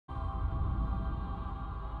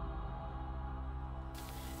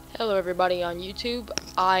Hello everybody on YouTube,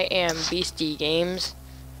 I am Beastie Games,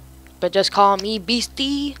 but just call me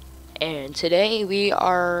Beastie, and today we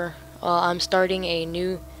are, I'm starting a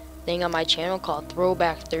new thing on my channel called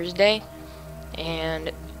Throwback Thursday,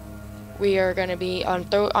 and we are going to be,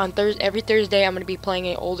 every Thursday I'm going to be playing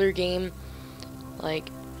an older game, like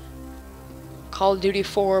Call of Duty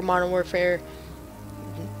 4, Modern Warfare,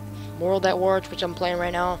 World at War, which I'm playing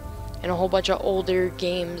right now, and a whole bunch of older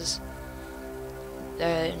games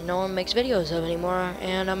that no one makes videos of anymore,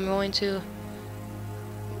 and I'm going to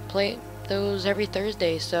play those every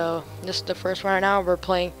Thursday. So this is the first one right now. We're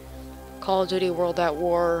playing Call of Duty World at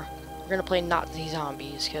War. We're gonna play Nazi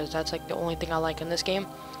zombies because that's like the only thing I like in this game.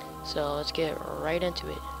 So let's get right into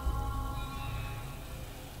it.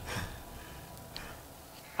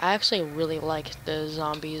 I actually really like the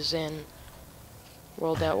zombies in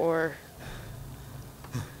World at War.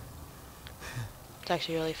 It's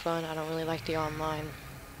actually really fun. I don't really like the online.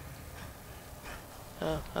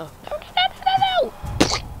 No.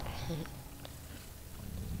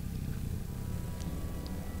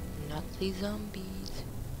 Nazi zombies.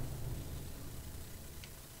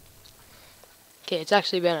 Okay, it's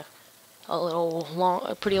actually been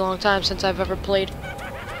a pretty long time since I've ever played.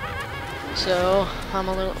 So if I'm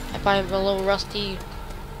a little rusty,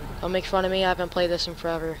 don't make fun of me. I haven't played this in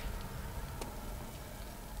forever.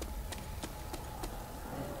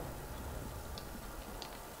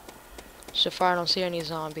 So far I don't see any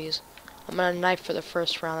zombies. I'm gonna knife for the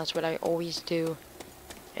first round. That's what I always do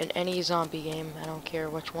in any zombie game. I don't care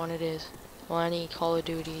which one it is. Well, any Call of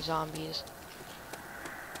Duty zombies.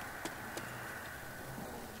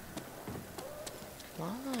 Come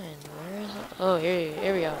on, where is it? Oh,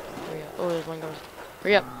 here we go. Oh, there's one going.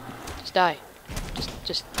 Hurry up. Just die.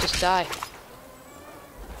 Just die.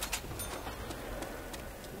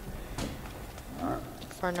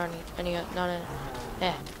 For none.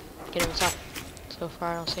 Yeah. Get him inside. So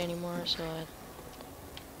far I don't see any more, so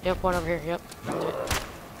yep, one over here, yep.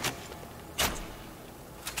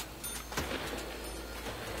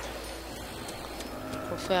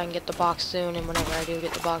 Hopefully I can get the box soon, and whenever I do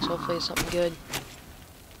get the box, hopefully it's something good.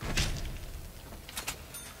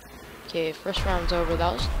 Okay, first round's over.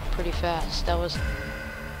 That was pretty fast. That was,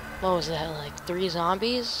 what was that, like 3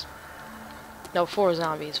 zombies? No, 4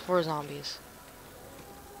 zombies. 4 zombies.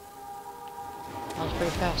 That was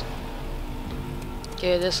pretty fast.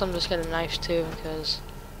 Okay, this I'm just gonna knife too, because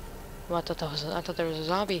well, I thought there was a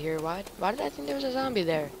zombie here. Why did I think there was a zombie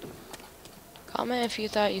there? Comment if you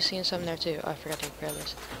thought you seen something there too. Oh, I forgot to repair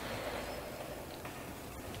this.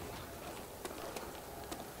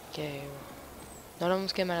 Okay, none of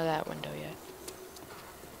them's came out of that window yet.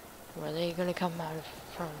 Where are they gonna come out of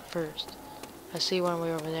from first? I see one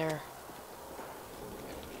way over there.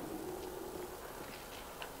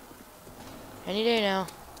 Any day now.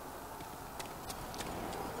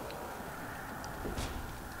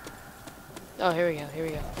 Oh, here we go.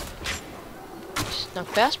 Snuck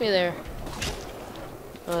past me there.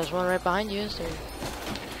 Oh, there's one right behind you, is there?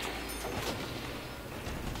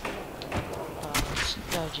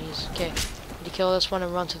 Oh, jeez. Okay. Need to kill this one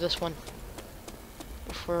and run to this one.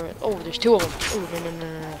 Before. Oh, there's 2 of them. Oh,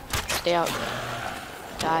 no. Stay out.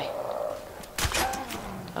 Die.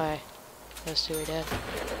 Alright. Those 2 are dead.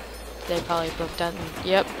 They probably broke down.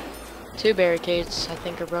 Yep. 2 barricades, I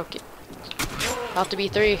think, are broken. About to be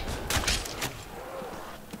 3.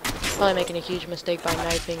 Probably making a huge mistake by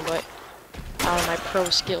knifing, but out of my pro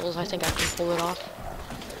skills, I think I can pull it off.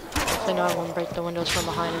 Hopefully no one won't break the windows from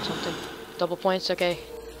behind or something. Double points, okay.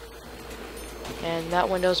 And that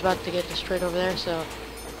window's about to get destroyed over there, so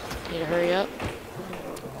need to hurry up.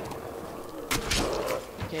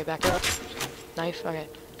 Okay, back up. Knife, okay.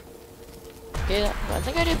 Okay, I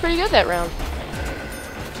think I did pretty good that round.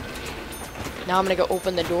 Now I'm gonna go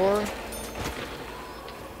open the door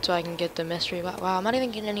so I can get the mystery. Wow, I'm not even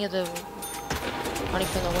getting any of the money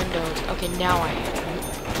from the windows. Okay, now I am.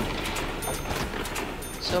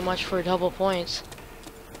 So much for double points.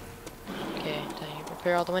 Okay, did I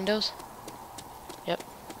repair all the windows? Yep.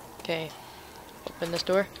 Okay. Open this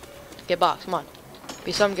door. Get box, come on.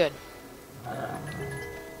 Be something good.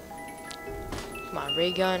 Come on,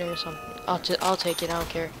 ray gun or something. I'll take it, I don't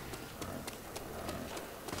care.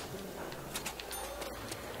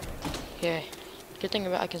 Okay. Good thing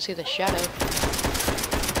about I can see the shadow.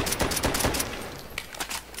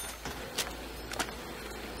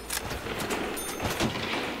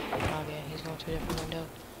 Okay, he's going to a different window.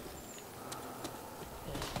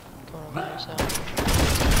 Yeah, going over there, so.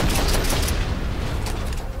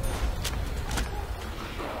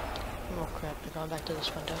 Oh crap, they're going back to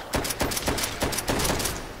this window.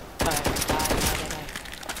 Alright, die.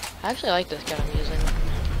 I actually like this gun I'm using.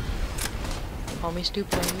 Call me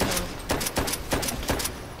stupid, you know.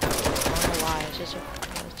 I don't know why, it's just,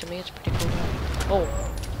 to me it's pretty cool. Oh,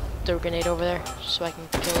 throw a grenade over there, so I can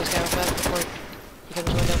kill this guy real fast before he comes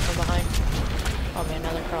window from behind. Oh man,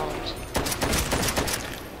 now they're crawlers.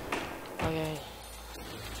 Okay.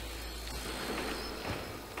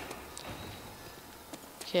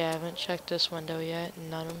 Okay, I haven't checked this window yet,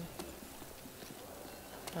 none of them.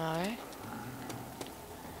 Alright.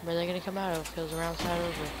 Where are they gonna come out of? Because the round's not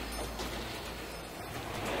over.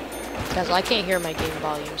 Guys, I can't hear my game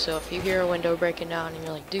volume, so if you hear a window breaking down and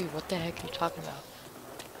you're like, dude, what the heck are you talking about?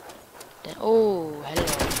 Then, oh, hello.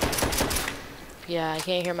 Yeah, I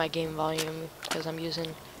can't hear my game volume because I'm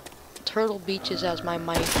using Turtle Beaches as my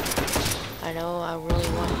mic. I know I really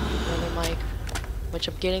want another mic, which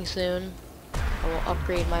I'm getting soon. I will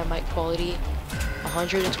upgrade my mic quality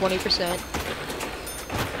 120%.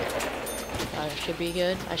 That should be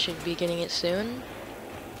good. I should be getting it soon.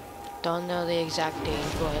 Don't know the exact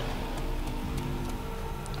date, but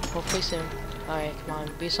hopefully soon. Alright, come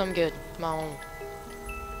on. Be some good. Come on.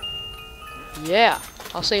 Yeah!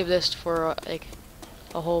 I'll save this for, like,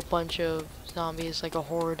 a whole bunch of zombies, like a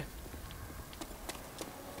horde.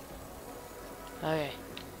 Okay.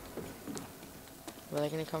 Where are they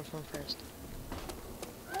gonna come from first?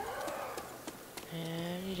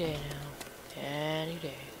 Any day now. Any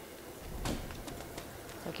day.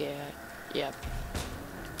 Okay, yep.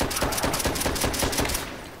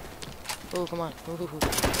 Oh, come on. Ooh.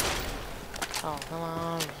 Oh, come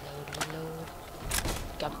on. Load.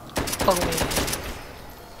 Got boom.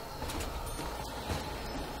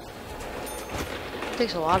 It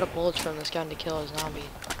takes a lot of bullets from this gun to kill a zombie.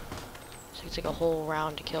 So it's like a whole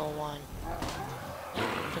round to kill one.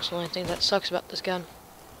 That's the only thing that sucks about this gun.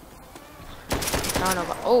 I don't know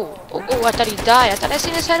about. Oh, I thought he died. I thought I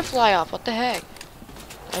seen his head fly off. What the heck?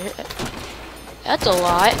 That's a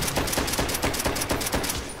lot.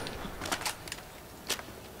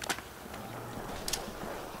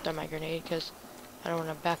 Throw my grenade because I don't want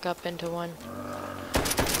to back up into one.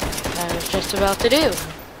 I was just about to do.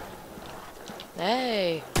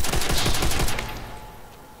 Hey.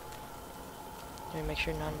 Let me make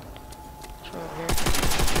sure none. It's over here.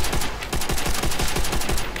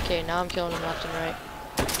 Okay, now I'm killing them left and right.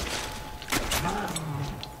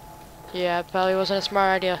 Yeah, it probably wasn't a smart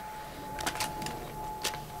idea.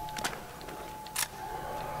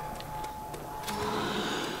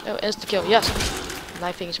 Oh, insta kill, yes!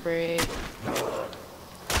 Knifing spray.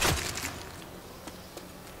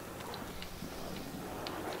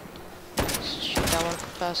 Let's shoot that one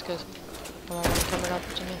fast because I want one coming up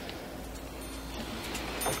to me.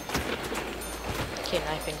 Okay,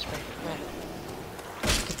 knifing spray. Right.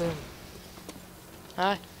 Kaboom.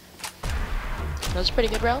 Hi. That was a pretty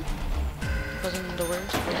good round. Wasn't the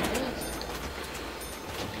worst, but it was.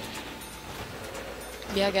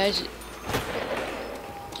 Yeah, guys.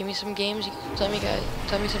 Give me some games. Tell me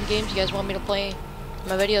some games you guys want me to play.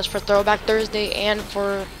 My videos for Throwback Thursday and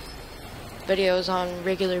for videos on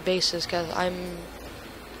regular basis, cause I'm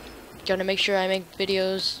gonna make sure I make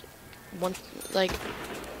videos once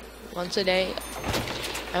a day.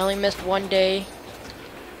 I only missed one day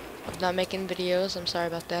of not making videos. I'm sorry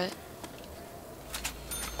about that.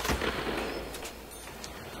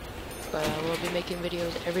 But I will be making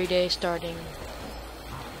videos every day starting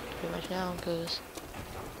pretty much now, because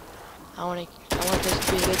I want this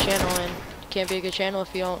to be a good channel, and it can't be a good channel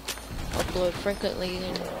if you don't upload frequently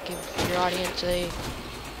and give your audience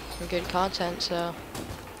some good content. So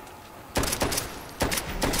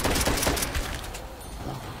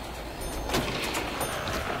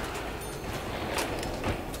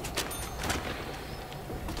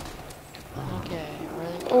okay,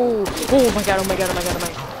 really? Oh my god, oh my god, oh my god, oh my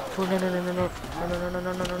god. Oh no no no no no no no no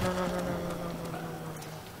no no no no no no no no.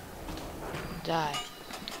 Die.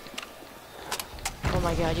 Oh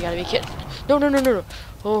my god, you gotta be kidding. No no no no no.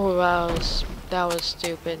 Oh wow, that was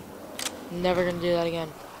stupid. Never gonna do that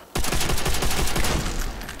again.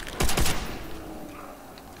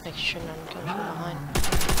 Make sure none comes from behind.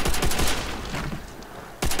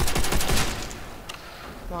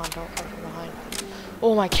 Come on, don't come from behind.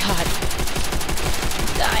 Oh my god.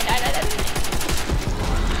 Die.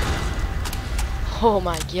 Oh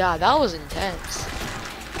my god, that was intense.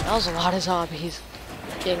 That was a lot of zombies.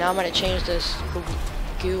 Okay, now I'm gonna change this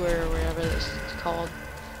goo or whatever this is called.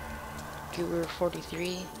 Gooer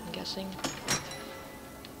 43, I'm guessing.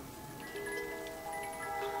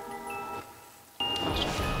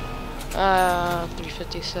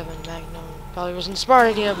 357 Magnum. Probably wasn't a smart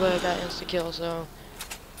idea, but I got insta kill, so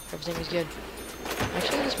everything was good.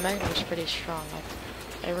 Actually, this Magnum is pretty strong.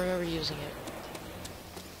 I remember using it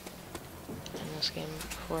in this game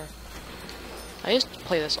before. I used to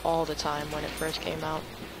play this all the time when it first came out.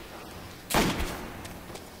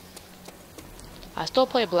 I still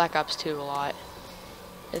play Black Ops 2 a lot.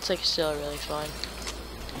 It's like still really fun.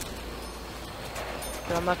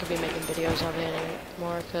 But I'm not gonna be making videos of it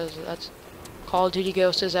anymore because that's Call of Duty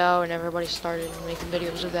Ghost is out and everybody started making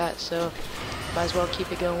videos of that, so might as well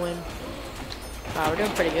keep it going. Wow, we're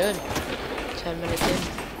doing pretty good. 10 minutes in.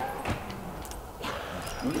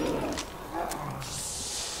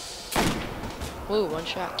 Woo, one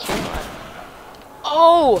shot kill.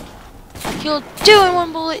 Oh! Killed 2 in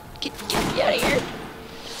 1 bullet! Get me out of here!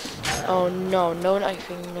 Oh no, no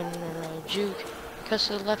knifing, no, juke. Cuss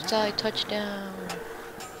to the left side, touchdown.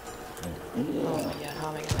 Oh my god, how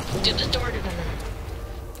am I gonna do this door?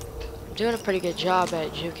 I'm doing a pretty good job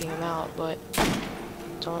at juking him out, but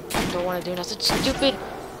don't want to do nothing stupid.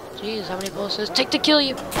 Jeez, how many bullets does it take to kill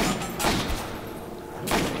you?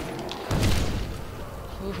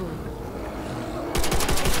 Ooh.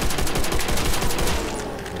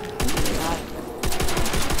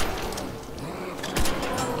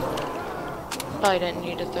 Probably didn't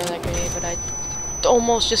need to throw that grenade, but I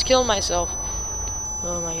almost just killed myself.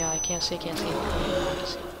 Oh my god, I can't see. I got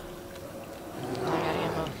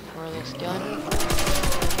ammo for this gun.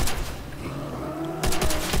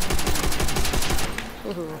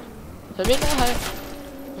 Ooh. Let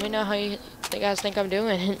me know how you guys think I'm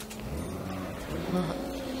doing.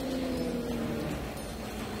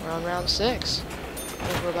 We're on round 6. I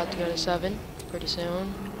think we're about to go to 7 pretty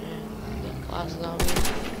soon. And the last zombie.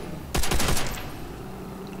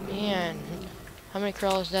 Man, how many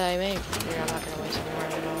crawls did I make? Here, I'm not gonna waste any more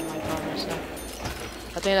ammo on my partner stuff.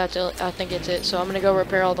 I think that's it. I think it's it. So I'm gonna go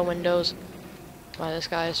repair all the windows while this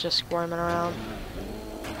guy is just squirming around.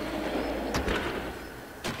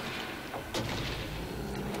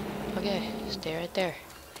 Okay, stay right there.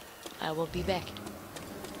 I will be back.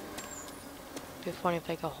 It'd be funny if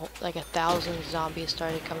like 1,000 zombies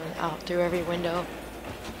started coming out through every window.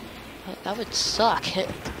 That would suck.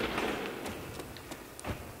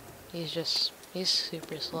 He's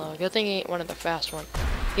super slow. Good thing he ain't one of the fast ones.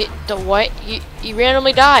 He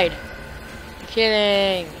randomly died. You're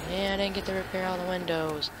kidding. Man, I didn't get to repair all the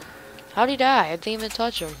windows. How'd he die? I didn't even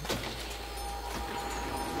touch him.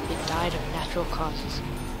 He died of natural causes.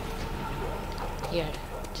 He had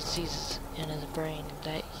diseases in his brain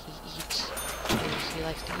that he eats. He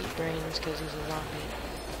likes to eat brains because he's a zombie.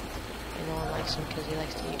 And no one likes him because he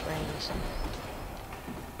likes to eat brains.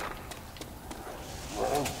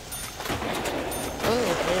 Oh,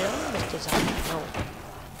 I missed a zombie.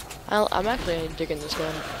 No. I'm actually digging this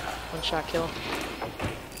gun. One shot kill.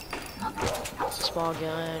 It's a small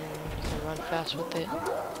gun. You can run fast with it.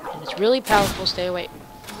 And it's really powerful. Stay away.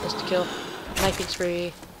 Missed a kill. Knifing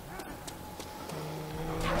spree.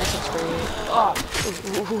 Knifing spree. Oh!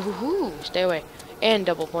 Ooh. Stay away. And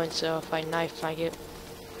double points, so if I knife, I get a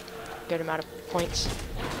good amount of points.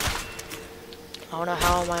 I don't know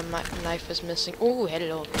how my knife is missing. Ooh,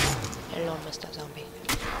 hello. Hello, missed that zombie.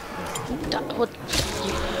 What?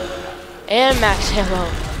 And max ammo.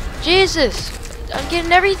 Jesus! I'm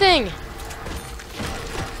getting everything!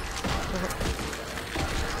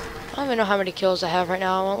 I don't even know how many kills I have right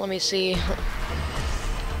now. Let me see.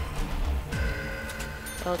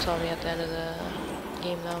 That'll tell me at the end of the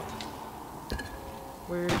game, though.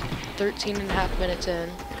 We're 13.5 minutes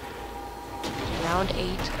in. Round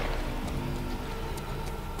 8.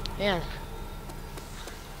 Man.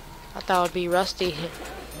 I thought I would be rusty.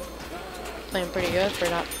 Playing pretty good for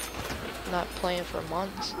not playing for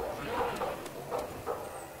months.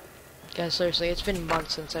 Guys, seriously, it's been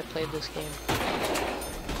months since I played this game.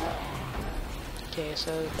 Okay,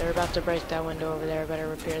 so they're about to break that window over there. I better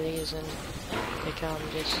repair these and they come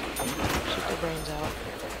just shoot their brains out.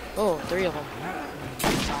 Oh, 3 of them.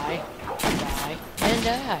 Die, and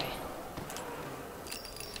die.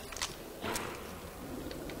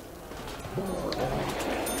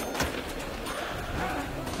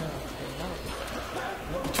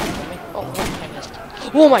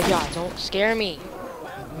 Oh my god, don't scare me,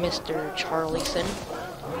 Mr. Charlieson.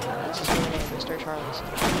 That's his real name, Mr. Charlieson.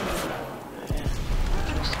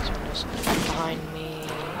 Just behind me.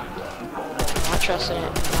 Not trusting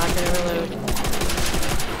it. Not gonna reload.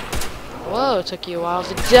 Whoa, it took you a while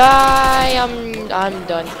to die. I'm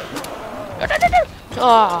done.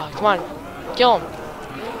 Oh, come on. Kill him.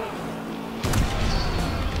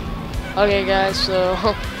 Okay guys, so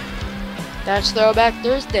that's Throwback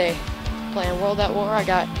Thursday. Playing World at War. I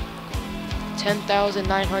got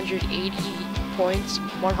 10,980 points,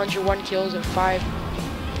 101 kills, and 5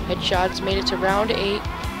 headshots. Made it to round 8.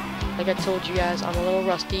 Like I told you guys, I'm a little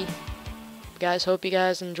rusty. Guys, hope you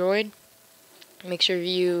guys enjoyed. Make sure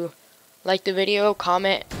you like the video,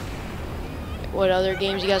 comment what other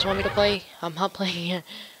games you guys want me to play. I'm not playing it.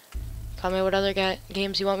 Comment what other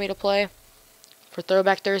games you want me to play for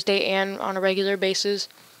Throwback Thursday and on a regular basis.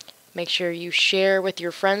 Make sure you share with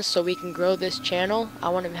your friends so we can grow this channel. I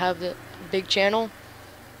want to have the big channel.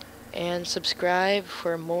 And subscribe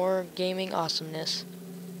for more gaming awesomeness.